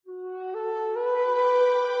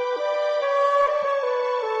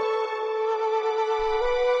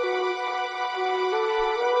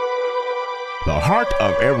The heart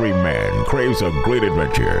of every man craves a great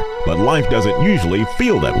adventure, but life doesn't usually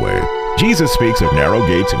feel that way. Jesus speaks of narrow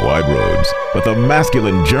gates and wide roads, but the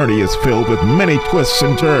masculine journey is filled with many twists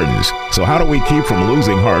and turns. So how do we keep from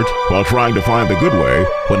losing heart while trying to find the good way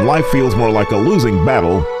when life feels more like a losing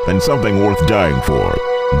battle than something worth dying for?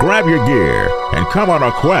 Grab your gear and come on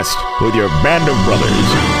a quest with your band of brothers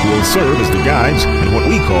who will serve as the guides in what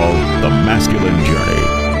we call the masculine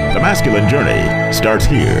journey. The masculine journey starts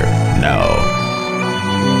here now.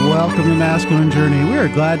 Welcome to Masculine Journey. We are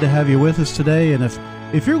glad to have you with us today. And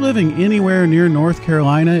if you're living anywhere near North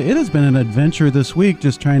Carolina, it has been an adventure this week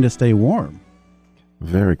just trying to stay warm.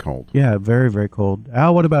 Very cold. Yeah, very, very cold.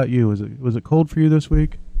 Al, what about you? Was it cold for you this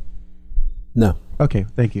week? No. Okay,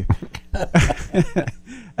 thank you.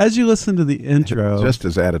 As you listen to the intro, just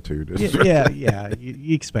his attitude is yeah,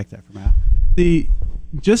 you expect that from Al. The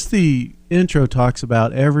intro talks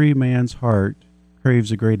about every man's heart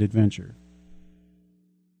craves a great adventure,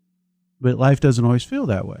 but life doesn't always feel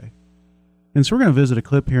that way. And so we're going to visit a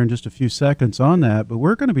clip here in just a few seconds on that, but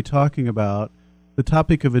we're going to be talking about the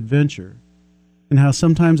topic of adventure and how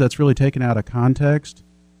sometimes that's really taken out of context,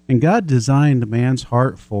 and God designed man's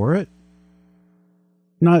heart for it.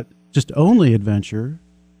 Not just only adventure,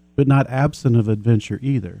 but not absent of adventure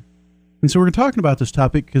either. And so we're talking about this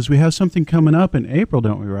topic because we have something coming up in April,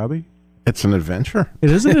 don't we, Robbie? It's an adventure.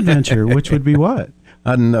 It is an adventure, which would be what?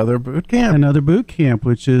 Another boot camp. Another boot camp,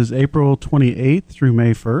 which is April 28th through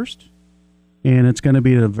May 1st. And it's going to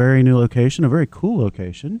be at a very new location, a very cool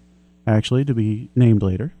location, actually, to be named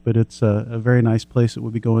later. But it's a very nice place that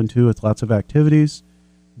we'll be going to with lots of activities.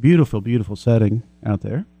 Beautiful, beautiful setting out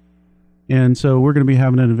there. And so we're going to be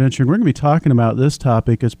having an adventure, and we're going to be talking about this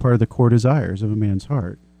topic as part of the core desires of a man's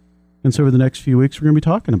heart. And so over the next few weeks, we're going to be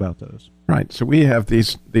talking about those. Right. So we have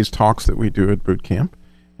these talks that we do at boot camp,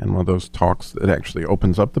 and one of those talks that actually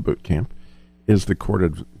opens up the boot camp is the core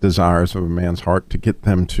desires of a man's heart, to get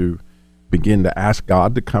them to begin to ask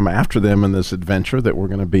God to come after them in this adventure that we're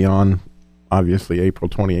going to be on, obviously, April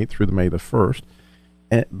 28th through May the 1st.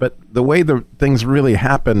 But the way the things really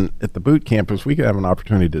happen at the boot camp is we could have an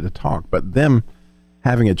opportunity to talk, but them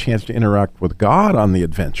having a chance to interact with God on the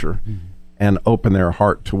adventure and open their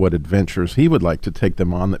heart to what adventures he would like to take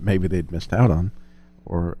them on that maybe they'd missed out on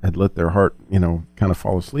or had let their heart, kind of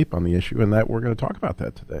fall asleep on the issue, and that we're going to talk about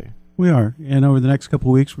that today. We are. And over the next couple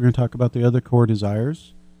of weeks, we're going to talk about the other core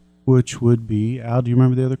desires, which would be, Al, do you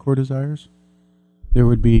remember the other core desires? There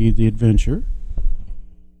would be the adventure.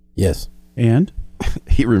 Yes. And?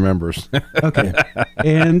 He remembers. Okay.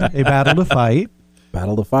 And a battle to fight.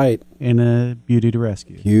 Battle to fight. And a beauty to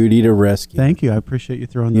rescue. Beauty to rescue. Thank you. I appreciate you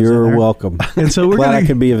throwing those in You're there. welcome. And so we're glad I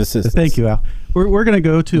can be of assistance. Thank you, Al. We're going to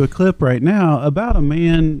go to a clip right now about a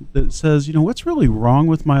man that says, what's really wrong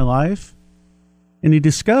with my life? And he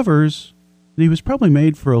discovers that he was probably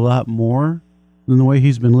made for a lot more than the way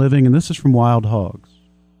he's been living. And this is from Wild Hogs.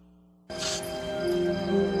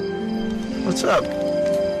 What's up?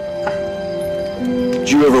 Did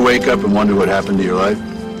you ever wake up and wonder what happened to your life?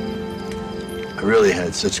 I really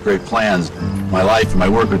had such great plans. My life and my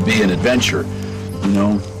work would be an adventure,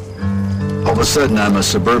 All of a sudden, I'm a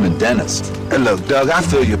suburban dentist. Hey, look, Doug, I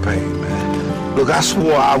feel your pain, man. Look, I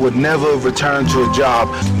swore I would never return to a job.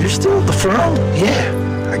 You're still at the firm?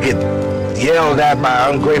 Yeah. I get yelled at by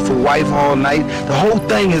an ungrateful wife all night. The whole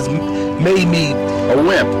thing has made me a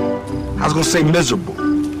wimp. I was going to say miserable.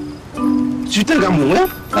 Did you think I'm a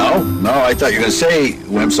wimp? No, I thought you were going to say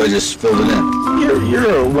wimp, so I just filled it in.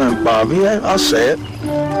 You're a wimp, Bobby. I'll say it.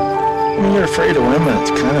 You're afraid of women.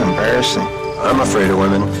 It's kind of embarrassing. I'm afraid of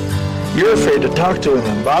women. You're afraid to talk to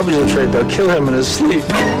women. Bobby's afraid they'll kill him in his sleep.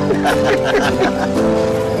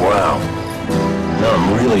 Wow. No,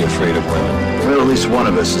 I'm really afraid of women. Well, at least one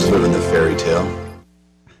of us is living the fairy tale.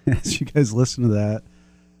 As you guys listen to that,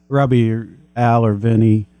 Robbie or Al or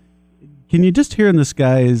Vinny, can you just hear in this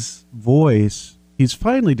guy's voice, he's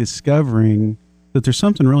finally discovering that there's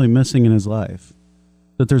something really missing in his life,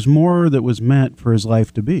 that there's more that was meant for his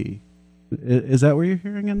life to be. Is that what you're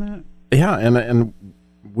hearing in that? Yeah, and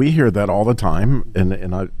we hear that all the time,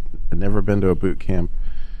 and I've never been to a boot camp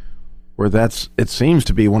where it seems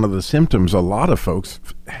to be one of the symptoms a lot of folks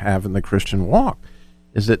have in the Christian walk,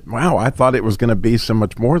 is that, wow, I thought it was going to be so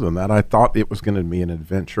much more than that. I thought it was going to be an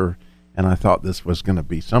adventure, and I thought this was going to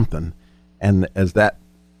be something. And as that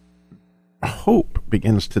hope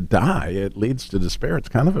begins to die, it leads to despair. It's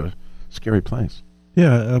kind of a scary place.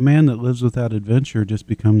 Yeah, a man that lives without adventure just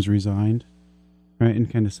becomes resigned, right,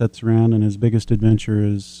 and kind of sits around, and his biggest adventure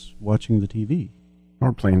is watching the TV.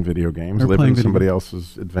 Or playing video games, living somebody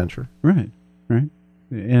else's adventure. Right.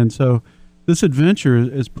 And so this adventure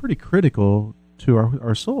is pretty critical to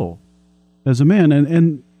our soul. as a man.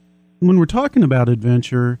 And when we're talking about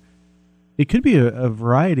adventure, it could be a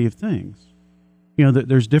variety of things. You know,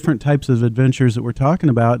 there's different types of adventures that we're talking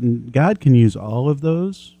about, and God can use all of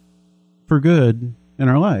those for good in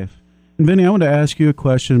our life. And Vinny, I want to ask you a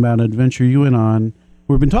question about an adventure you went on.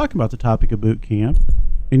 We've been talking about the topic of boot camp,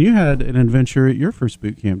 and you had an adventure at your first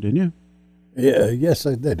boot camp, didn't you? Yeah, yes,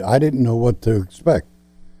 I did. I didn't know what to expect.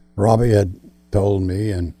 Robbie had told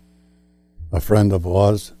me and a friend of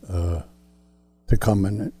ours to come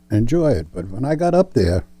and enjoy it. But when I got up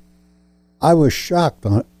there, I was shocked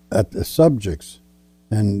at the subjects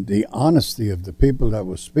and the honesty of the people that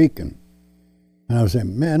were speaking. And I was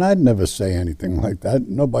saying, man, I'd never say anything like that.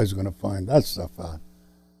 Nobody's going to find that stuff out.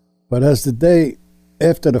 But as the day,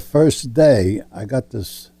 after the first day, I got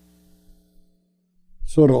this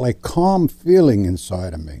sort of like calm feeling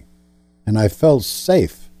inside of me. And I felt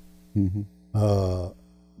safe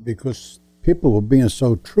because people were being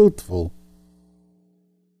so truthful,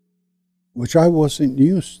 which I wasn't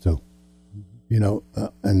used to,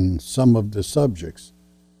 and some of the subjects.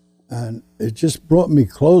 And it just brought me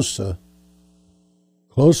closer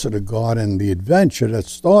to God and the adventure that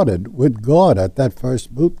started with God at that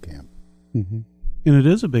first boot camp. And it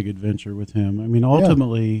is a big adventure with him. I mean,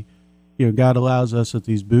 ultimately, God allows us at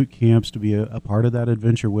these boot camps to be a part of that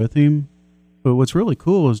adventure with him. But what's really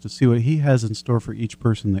cool is to see what he has in store for each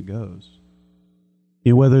person that goes.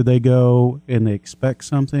 Whether they go and they expect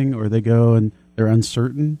something or they go and they're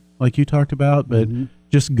uncertain, like you talked about, but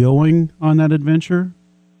just going on that adventure,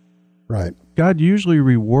 right? God usually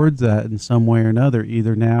rewards that in some way or another,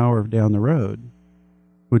 either now or down the road,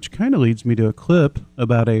 which kind of leads me to a clip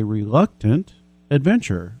about a reluctant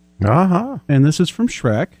adventurer. And this is from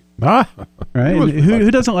Shrek, right?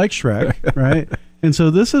 Who doesn't like Shrek, right? And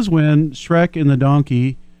so this is when Shrek and the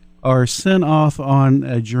donkey are sent off on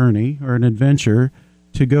a journey or an adventure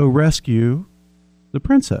to go rescue the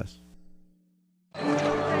princess.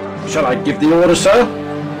 Shall I give the order, sir?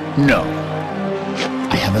 No.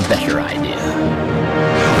 I have a better idea.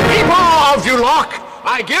 People of Duloc,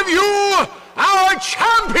 I give you our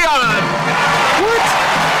champion! What?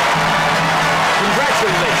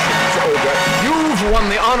 Congratulations, Ogre. You've won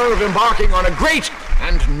the honor of embarking on a great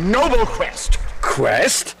and noble quest.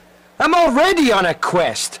 Quest? I'm already on a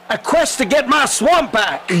quest. A quest to get my swamp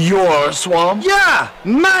back. Your swamp? Yeah,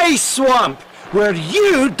 my swamp, where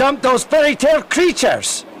you dumped those fairy tale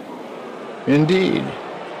creatures. Indeed.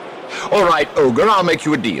 All right, Ogre, I'll make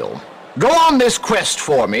you a deal. Go on this quest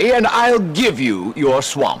for me, and I'll give you your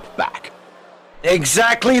swamp back.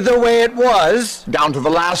 Exactly the way it was? Down to the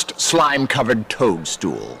last slime-covered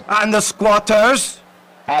toadstool. And the squatters?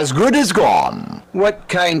 As good as gone. What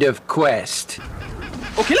kind of quest?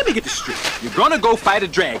 Okay, let me get this straight. You're gonna go fight a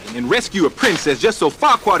dragon and rescue a princess just so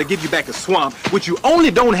Farquaad to give you back a swamp, which you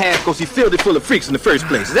only don't have because he filled it full of freaks in the first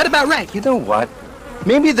place. Is that about right? You know what?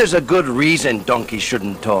 Maybe there's a good reason donkey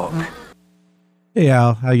shouldn't talk. Hey,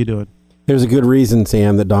 Al, how you doing? There's a good reason,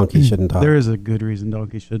 Sam, that donkey shouldn't talk. There is a good reason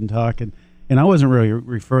donkey shouldn't talk, and I wasn't really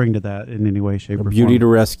referring to that in any way, shape, or form. A beauty to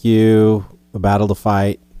rescue, a battle to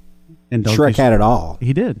fight. And Shrek had it all.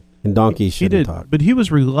 He did. And donkey shouldn't talk. But he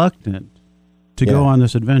was reluctant to go on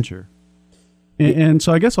this adventure. And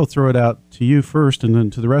so I guess I'll throw it out to you first and then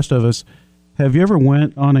to the rest of us. Have you ever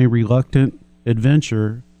went on a reluctant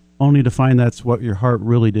adventure only to find that's what your heart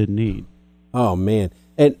really did need? Oh, man.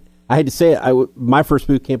 And I had to say, my first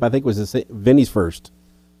boot camp, I think, was Vinny's first,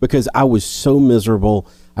 because I was so miserable.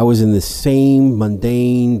 I was in the same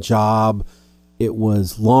mundane job. It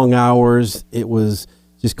was long hours. It was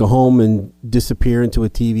just go home and disappear into a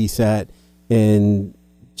TV set and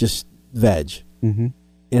just veg. And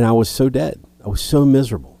I was so dead. I was so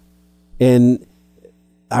miserable. And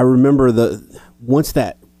I remember once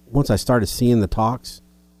I started seeing the talks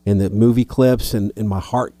and the movie clips and my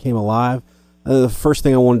heart came alive, the first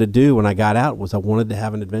thing I wanted to do when I got out was I wanted to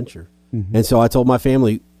have an adventure. And so I told my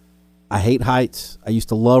family, I hate heights. I used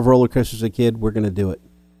to love roller coasters as a kid. We're going to do it.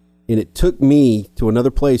 And it took me to another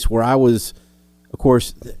place where I was, of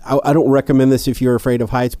course, I don't recommend this if you're afraid of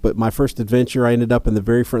heights, but my first adventure, I ended up in the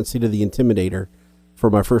very front seat of the Intimidator for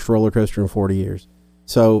my first roller coaster in 40 years.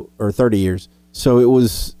 Or 30 years. So it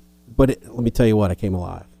was, let me tell you what, I came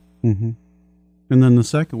alive. And then the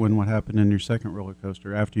second one, what happened in your second roller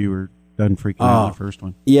coaster after you were done freaking out the first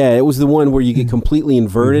one? Yeah, it was the one where you get completely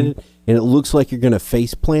inverted and it looks like you're going to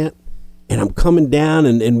face plant. And I'm coming down,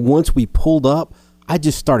 and once we pulled up, I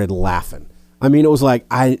just started laughing. I mean, it was like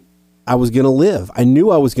I was going to live. I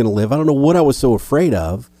knew I was going to live. I don't know what I was so afraid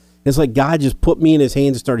of. It's like God just put me in his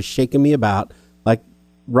hands and started shaking me about, like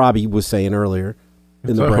Robbie was saying earlier.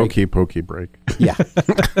 It's a hokey pokey break. Yeah.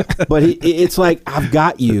 But it's like, I've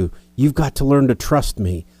got you. You've got to learn to trust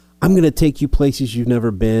me. I'm going to take you places you've never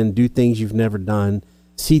been, do things you've never done,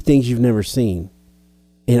 see things you've never seen.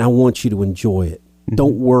 And I want you to enjoy it.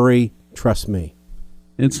 Don't worry. Trust me.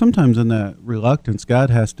 And sometimes in that reluctance, God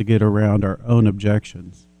has to get around our own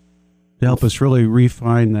objections to help us really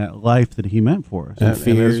refine that life that he meant for us. And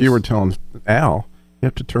as you were telling Al, you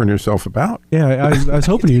have to turn yourself about. Yeah, I was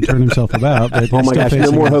hoping he'd turn himself about. But oh my gosh,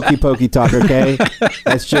 no more hokey pokey talk, okay?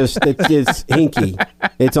 That's just, it's hinky.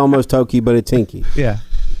 It's almost hokey, but it's hinky. Yeah.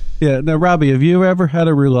 Yeah. Now, Robbie, have you ever had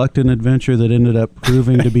a reluctant adventure that ended up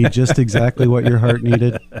proving to be just exactly what your heart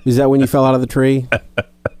needed? Is that when you fell out of the tree?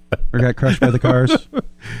 Or got crushed by the cars?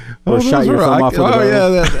 Or shot your thumb off with a bow? Yeah,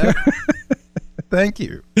 that. Thank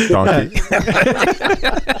you, Donkey.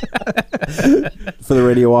 For the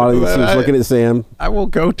radio audience who's looking at Sam. I will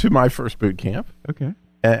go to my first boot camp. Okay.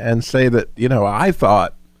 And say that, I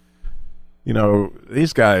thought,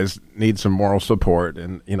 these guys need some moral support.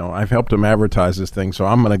 And, I've helped them advertise this thing, so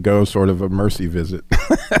I'm going to go sort of a mercy visit.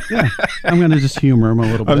 Yeah. I'm going to just humor them a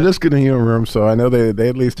little bit. I'm just going to humor them. So I know they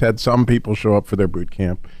at least had some people show up for their boot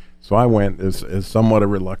camp. So I went as somewhat a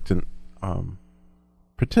reluctant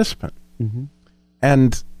participant. Mm-hmm.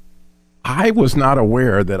 And I was not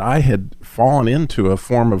aware that I had fallen into a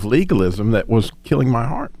form of legalism that was killing my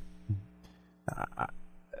heart.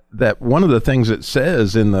 That one of the things it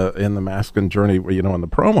says in the Masculine Journey, in the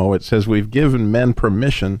promo, it says we've given men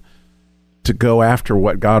permission to go after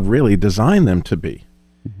what God really designed them to be.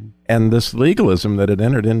 Mm-hmm. And this legalism that had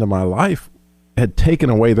entered into my life had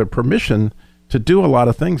taken away the permission to do a lot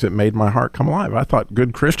of things that made my heart come alive. I thought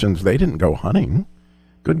good Christians, they didn't go hunting.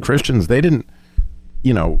 Good Christians, they didn't,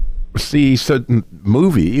 see certain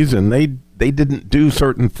movies, and they didn't do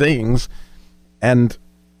certain things. And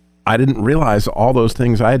I didn't realize all those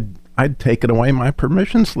things I'd taken away my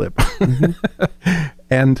permission slip. Mm-hmm.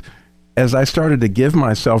 And as I started to give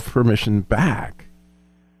myself permission back,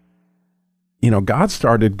 God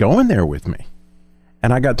started going there with me.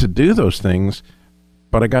 And I got to do those things,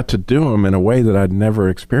 but I got to do them in a way that I'd never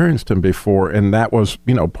experienced them before. And that was,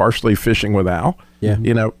 partially fishing with Al,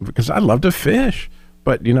 because I love to fish.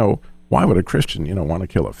 But, why would a Christian, want to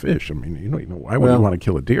kill a fish? I mean, why would you want to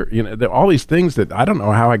kill a deer? There are all these things that I don't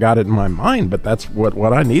know how I got it in my mind, but that's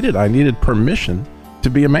what I needed. I needed permission to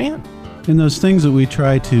be a man. And those things that we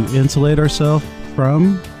try to insulate ourselves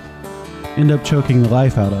from end up choking the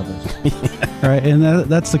life out of us. All right, and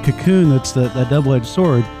that's the cocoon, that's that double-edged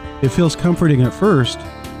sword. It feels comforting at first,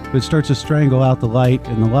 but it starts to strangle out the light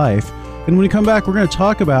and the life. And when we come back, we're going to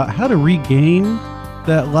talk about how to regain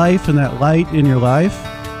that life and that light in your life,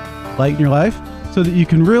 so that you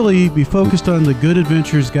can really be focused on the good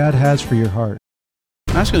adventures God has for your heart.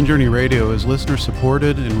 Masculine Journey Radio is listener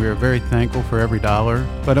supported, and we are very thankful for every dollar.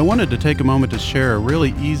 But I wanted to take a moment to share a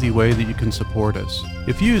really easy way that you can support us.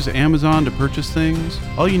 If you use Amazon to purchase things,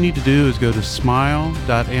 all you need to do is go to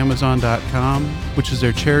smile.amazon.com, which is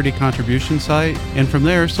their charity contribution site, and from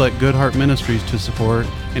there select Good Heart Ministries to support,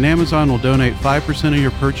 and Amazon will donate 5% of your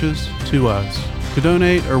purchase to us. To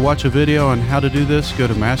donate or watch a video on how to do this, go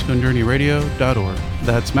to masculinejourneyradio.org.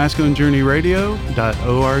 That's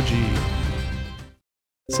masculinejourneyradio.org.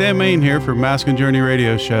 Sam Main here for Masculine Journey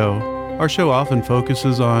Radio Show. Our show often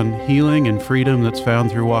focuses on healing and freedom that's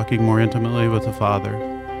found through walking more intimately with the Father.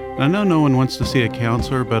 And I know no one wants to see a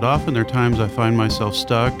counselor, but often there are times I find myself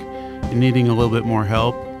stuck and needing a little bit more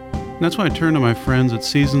help. And that's when I turn to my friends at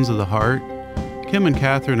Seasons of the Heart. Kim and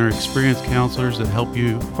Catherine are experienced counselors that help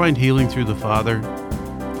you find healing through the Father.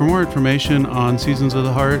 For more information on Seasons of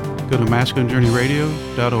the Heart, go to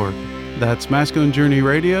masculinejourneyradio.org. That's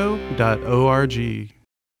masculinejourneyradio.org.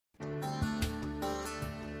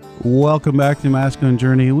 Welcome back to Masculine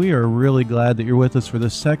Journey. We are really glad that you're with us for the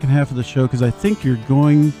second half of the show, because I think you're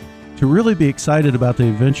going to really be excited about the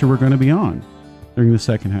adventure we're going to be on during the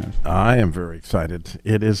second half. I am very excited.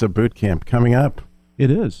 It is a boot camp coming up.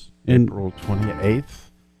 It is. April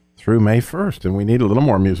 28th through May 1st. And we need a little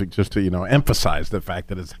more music just to, emphasize the fact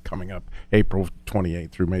that it's coming up April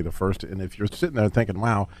 28th through May the 1st. And if you're sitting there thinking,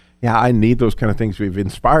 wow, yeah, I need those kind of things. We've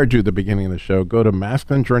inspired you at the beginning of the show. Go to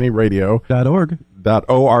masculinejourneyradio.org.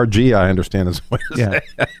 I understand is what it is. Yeah.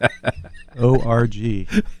 O-R-G.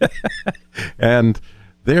 And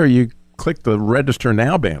there you click the Register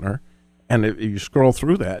Now banner. And if you scroll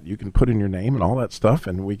through that, you can put in your name and all that stuff.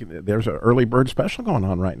 And there's an early bird special going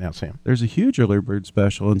on right now, Sam. There's a huge early bird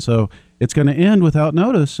special. And so it's going to end without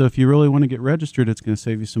notice. So if you really want to get registered, it's going to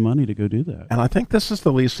save you some money to go do that. And I think this is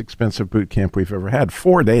the least expensive boot camp we've ever had.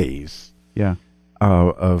 4 days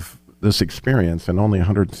of this experience, and only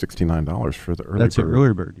 $169 for the early bird. That's an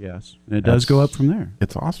early bird, yes. And it does go up from there.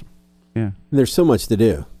 It's awesome. Yeah. There's so much to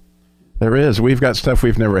do. There is. We've got stuff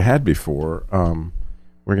we've never had before.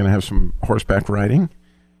 We're going to have some horseback riding,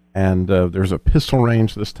 and there's a pistol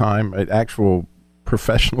range this time, an actual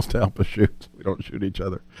professionals to help us shoot. We don't shoot each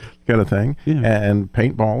other, kind of thing, and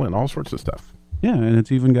paintball and all sorts of stuff. Yeah, and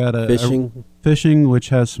it's even got a fishing, which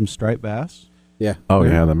has some striped bass. Yeah. Oh,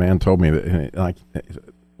 yeah. The man told me that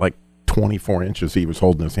like 24 inches he was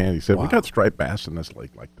holding his hand. He said, "We got striped bass in this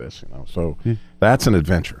lake like this, you know." So that's an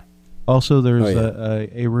adventure. Also, there's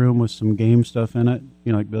a room with some game stuff in it,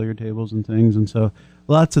 you know, like billiard tables and things, and so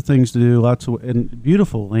lots of things to do, and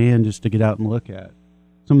beautiful land just to get out and look at.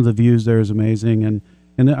 Some of the views there is amazing, and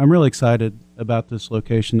I'm really excited about this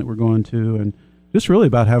location that we're going to, and just really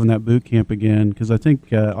about having that boot camp again, because I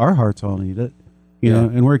think our hearts all need it, you know,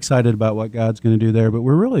 and we're excited about what God's going to do there, but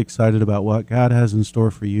we're really excited about what God has in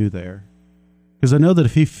store for you there, because I know that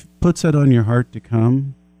if He puts that on your heart to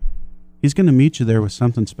come, He's going to meet you there with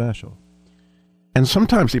something special. And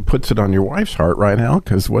sometimes He puts it on your wife's heart right now,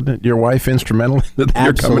 because wasn't your wife instrumental in that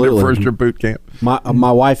you're coming to First Year Boot Camp?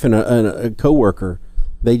 My wife and a coworker,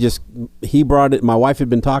 he brought it. My wife had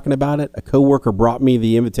been talking about it. A coworker brought me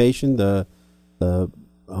the invitation, the flyer.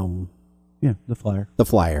 The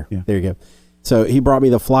flyer. Yeah. There you go. So he brought me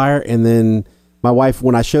the flyer, and then my wife,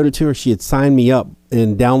 when I showed it to her, she had signed me up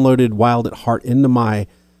and downloaded Wild at Heart into my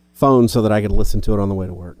phone so that I could listen to it on the way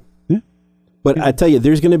to work. But I tell you,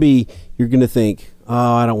 you're going to think,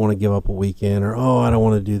 oh, I don't want to give up a weekend, or, oh, I don't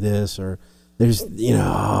want to do this, or there's,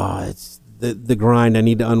 it's the grind. I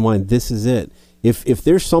need to unwind. This is it. If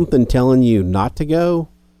there's something telling you not to go,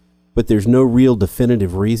 but there's no real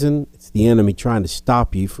definitive reason, it's the enemy trying to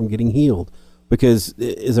stop you from getting healed. Because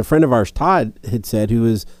as a friend of ours, Todd, had said, who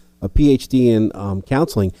is a PhD in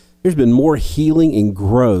counseling, there's been more healing and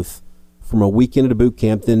growth from a weekend at a boot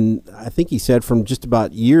camp than I think he said from just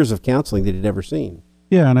about years of counseling that he'd ever seen.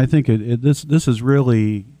 Yeah, and I think this is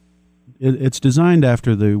really, it's designed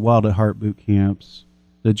after the Wild at Heart boot camps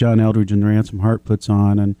that John Eldridge and Ransom Hart puts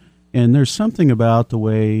on, and there's something about the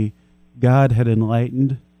way God had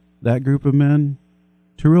enlightened that group of men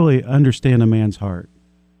to really understand a man's heart.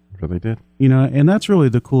 Really did. You know, and that's really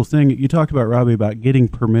the cool thing. You talked about, Robbie, about getting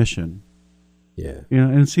permission. Yeah. You know,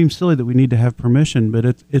 and it seems silly that we need to have permission, but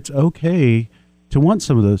it's okay to want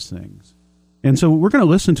some of those things. And so we're going to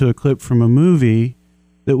listen to a clip from a movie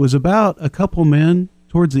that was about a couple men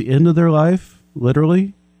towards the end of their life,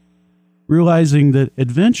 literally, realizing that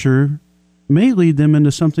adventure may lead them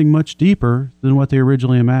into something much deeper than what they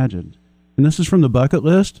originally imagined. And this is from The Bucket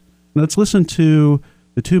List. Let's listen to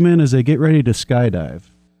the two men as they get ready to skydive.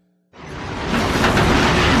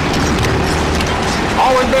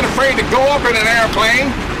 Always been afraid to go up in an airplane.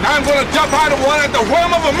 Now I'm going to jump out of one at the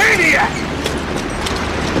whim of a maniac.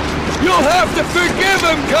 You'll have to forgive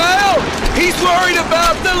him, Kyle. He's worried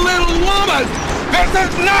about the little woman. This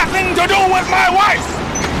has nothing to do with my wife.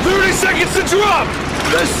 30 seconds to drop.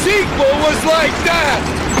 The sequel was like that.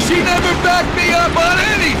 She never backed me up on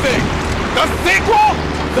anything. The sequel?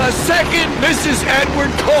 The second Mrs.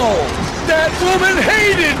 Edward Cole. That woman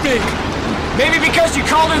hated me. Maybe because you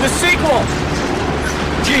called her the sequel.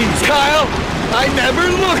 Jeez, Kyle, I never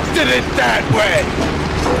looked at it that way.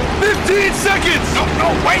 15 seconds! No,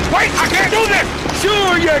 wait, I can't do this!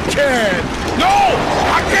 Sure you can! No,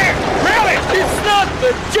 I can't, really! It's not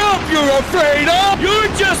the jump you're afraid of!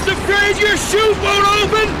 You're just afraid your chute won't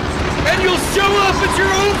open, and you'll show up at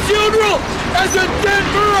your own funeral as a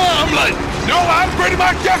Denver omelet! No, I'm pretty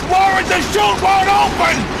much just worried the chute won't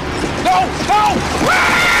open! No!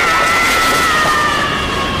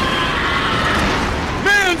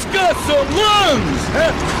 Man's got some lungs!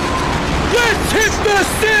 Let's hit the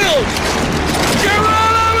stills!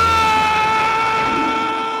 Geronimo!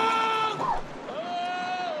 Oh,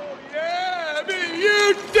 yeah,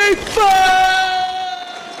 beautiful!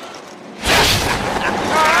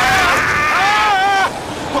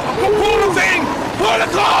 Pull the thing! Pull the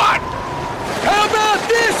cord! How about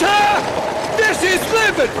this, huh? This is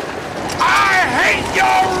living! I hate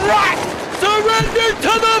your rot! Surrender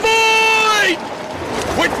to the void!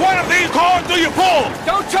 Which one of these cords do you pull?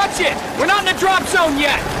 Don't touch it! We're not in the drop zone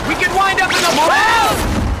yet! We could wind up in the ground!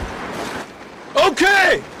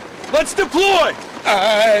 Okay! Let's deploy!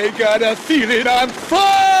 I got a feeling I'm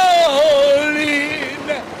falling!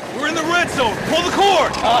 We're in the red zone! Pull the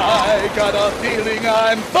cord! I got a feeling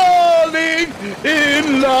I'm falling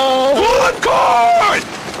in love! Pull the cord!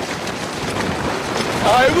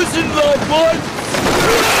 I was in love once!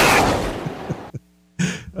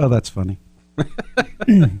 Oh, that's funny.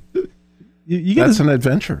 That's an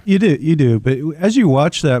adventure. You do. But as you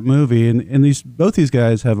watch that movie, and both these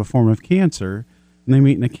guys have a form of cancer, and they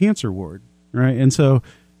meet in a cancer ward, right? And so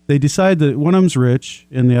they decide that one of them's rich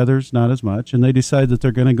and the other's not as much, and they decide that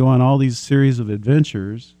they're going to go on all these series of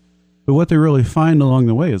adventures, but what they really find along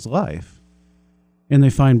the way is life. And they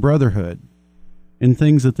find brotherhood and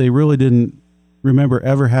things that they really didn't remember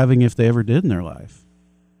ever having if they ever did in their life.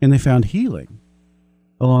 And they found healing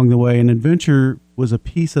along the way, and adventure was a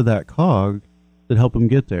piece of that cog that helped them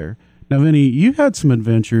get there. Now, Vinny, you had some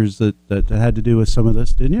adventures that had to do with some of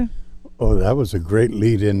this, didn't you? Oh, that was a great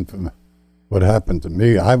lead-in from what happened to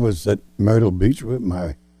me. I was at Myrtle Beach with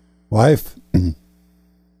my wife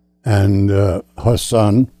and her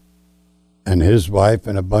son and his wife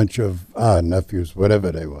and a bunch of nephews,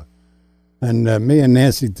 whatever they were. And me and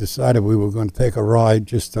Nancy decided we were going to take a ride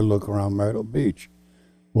just to look around Myrtle Beach.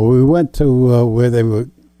 Well, we went to where they were,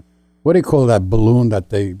 what do you call that balloon that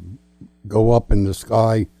they go up in the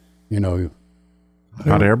sky, you know?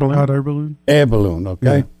 Hot air balloon? Hot air balloon. Air balloon,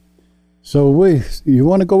 okay. Yeah. So you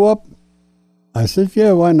want to go up? I said,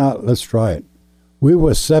 yeah, why not? Let's try it. We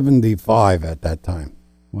were 75 at that time.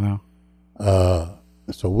 Wow.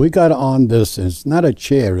 So we got on this, and it's not a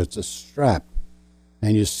chair, it's a strap,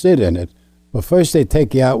 and you sit in it. But first they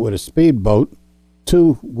take you out with a speedboat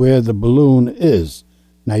to where the balloon is.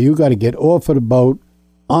 Now you got to get off of the boat,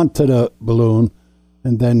 onto the balloon,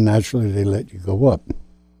 and then naturally they let you go up.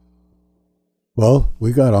 Well,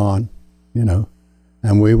 we got on, you know,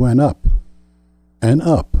 and we went up, and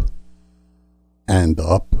up, and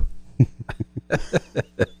up.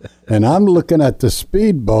 And I'm looking at the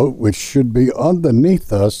speedboat, which should be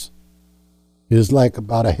underneath us, is like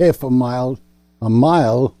about a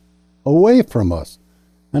mile away from us.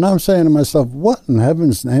 And I'm saying to myself, what in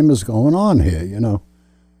heaven's name is going on here, you know?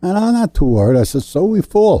 And I'm not too worried. I said, so we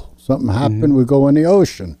fall. Something happened, we go in the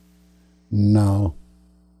ocean. No,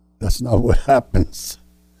 that's not what happens.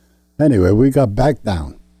 Anyway, we got back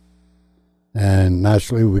down. And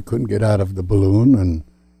naturally, we couldn't get out of the balloon and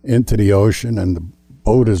into the ocean, and the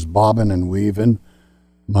boat is bobbing and weaving.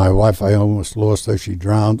 My wife, I almost lost her. She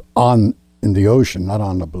drowned in the ocean, not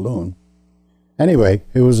on the balloon. Anyway,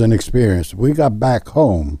 it was an experience. We got back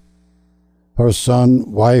home. Her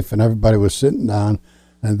son, wife, and everybody was sitting down,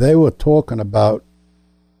 and they were talking about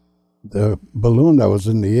the balloon that was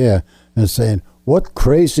in the air and saying, what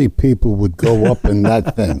crazy people would go up in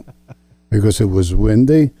that thing? Because it was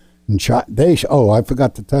windy. And I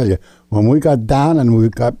forgot to tell you, when we got down and we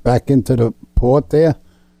got back into the port there,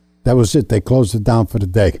 that was it. They closed it down for the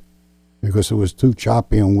day because it was too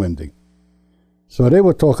choppy and windy. So they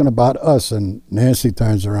were talking about us, and Nancy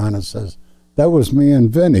turns around and says, that was me and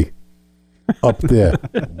Vinny up there.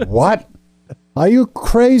 What? Are you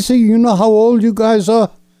crazy? You know how old you guys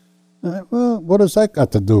are? Well, what has that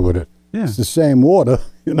got to do with it? Yeah. It's the same water,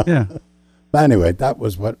 you know. Yeah. But anyway, that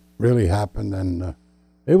was what really happened, and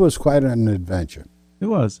it was quite an adventure. It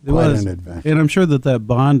was. Quite an adventure. And I'm sure that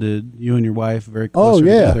bonded you and your wife very closely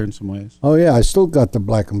together in some ways. Oh, yeah. I still got the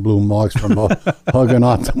black and blue marks from hugging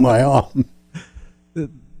onto my arm.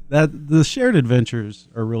 The shared adventures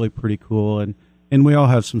are really pretty cool, and we all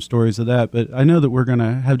have some stories of that. But I know that we're going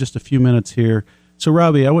to have just a few minutes here. So,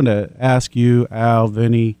 Robbie, I want to ask you, Al,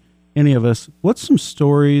 Vinny, any of us, what's some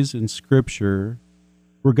stories in Scripture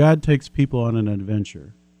where God takes people on an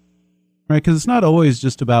adventure? Right? Because it's not always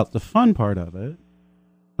just about the fun part of it.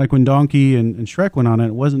 Like when Donkey and Shrek went on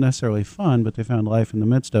it wasn't necessarily fun, but they found life in the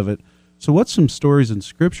midst of it. So what's some stories in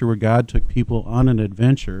Scripture where God took people on an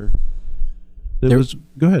adventure? Go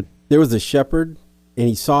ahead. There was a shepherd, and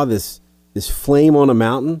he saw this flame on a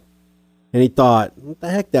mountain, and he thought, what the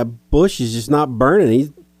heck, that bush is just not burning.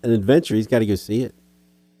 He's an adventure. He's got to go see it.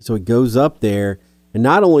 So he goes up there, and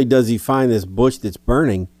not only does he find this bush that's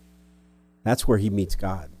burning, that's where he meets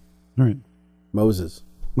God. All right. Moses.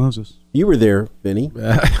 You were there, Vinny.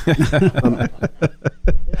 I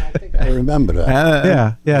think I remember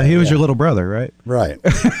that. Yeah. He was your little brother, right? Right.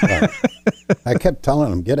 I kept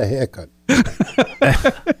telling him, get a haircut.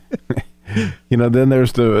 You know, then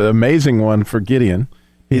there's the amazing one for Gideon.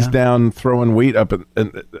 He's down throwing wheat up,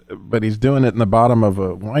 but he's doing it in the bottom of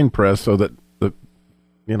a wine press so that the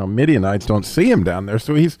Midianites don't see him down there.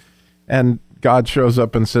 So and God shows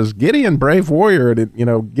up and says, Gideon, brave warrior.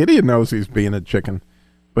 And Gideon knows he's being a chicken,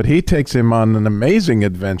 but he takes him on an amazing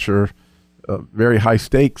adventure, very high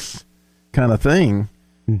stakes kind of thing.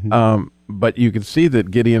 Mm-hmm. But you can see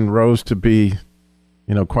that Gideon rose to be,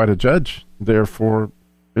 quite a judge there for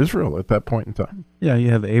Israel at that point in time. Yeah,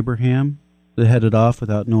 you have Abraham that headed off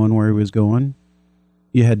without knowing where he was going.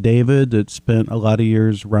 You had David that spent a lot of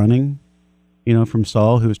years running, from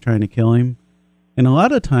Saul, who was trying to kill him. And a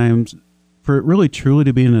lot of times, for it really truly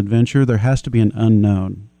to be an adventure, there has to be an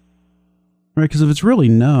unknown. Right? Because if it's really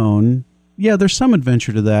known, yeah, there's some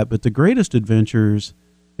adventure to that, but the greatest adventures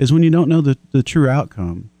is when you don't know the true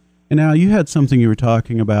outcome. And now you had something you were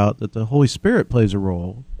talking about, that the Holy Spirit plays a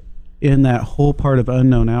role in that whole part of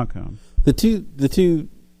unknown outcome. The two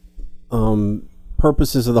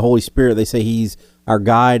purposes of the Holy Spirit, they say he's our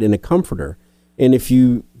guide and a comforter. And if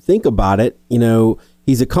you think about it,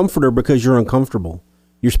 he's a comforter because you're uncomfortable.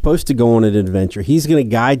 You're supposed to go on an adventure. He's going to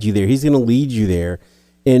guide you there. He's going to lead you there.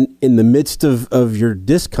 And in the midst of your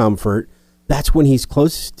discomfort, that's when he's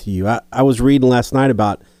closest to you. I was reading last night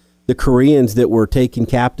about the Koreans that were taken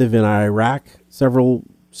captive in Iraq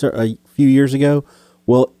a few years ago.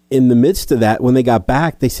 Well, in the midst of that, when they got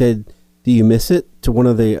back, they said, "Do you miss it?" to one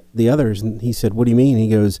of the others. And he said, "What do you mean?" He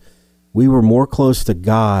goes, "We were more close to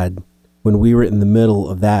God when we were in the middle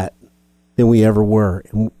of that than we ever were.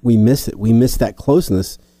 And we miss it. We miss that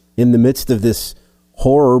closeness in the midst of this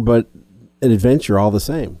horror, but an adventure all the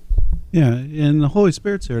same." Yeah, and the Holy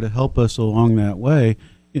Spirit's there to help us along that way.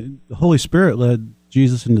 The Holy Spirit led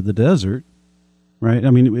Jesus into the desert, right?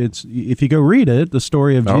 I mean, it's if you go read it, the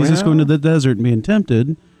story of Jesus going to the desert and being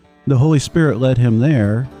tempted, the Holy Spirit led him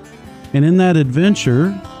there. And in that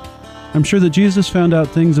adventure, I'm sure that Jesus found out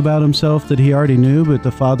things about himself that he already knew, but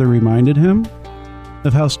the Father reminded him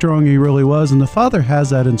of how strong he really was. And the Father has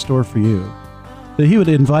that in store for you, that he would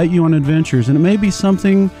invite you on adventures. And it may be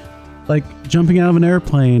something like jumping out of an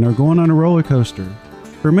airplane or going on a roller coaster,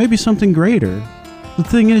 or maybe something greater. The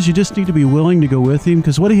thing is, you just need to be willing to go with him,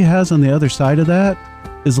 because what he has on the other side of that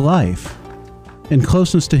is life and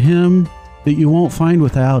closeness to him that you won't find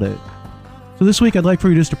without it. So this week, I'd like for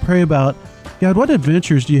you just to pray about, God, what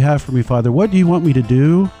adventures do you have for me, Father? What do you want me to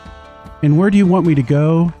do? And where do you want me to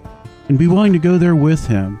go? And be willing to go there with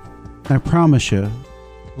him. And I promise you,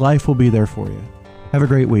 life will be there for you. Have a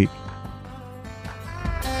great week.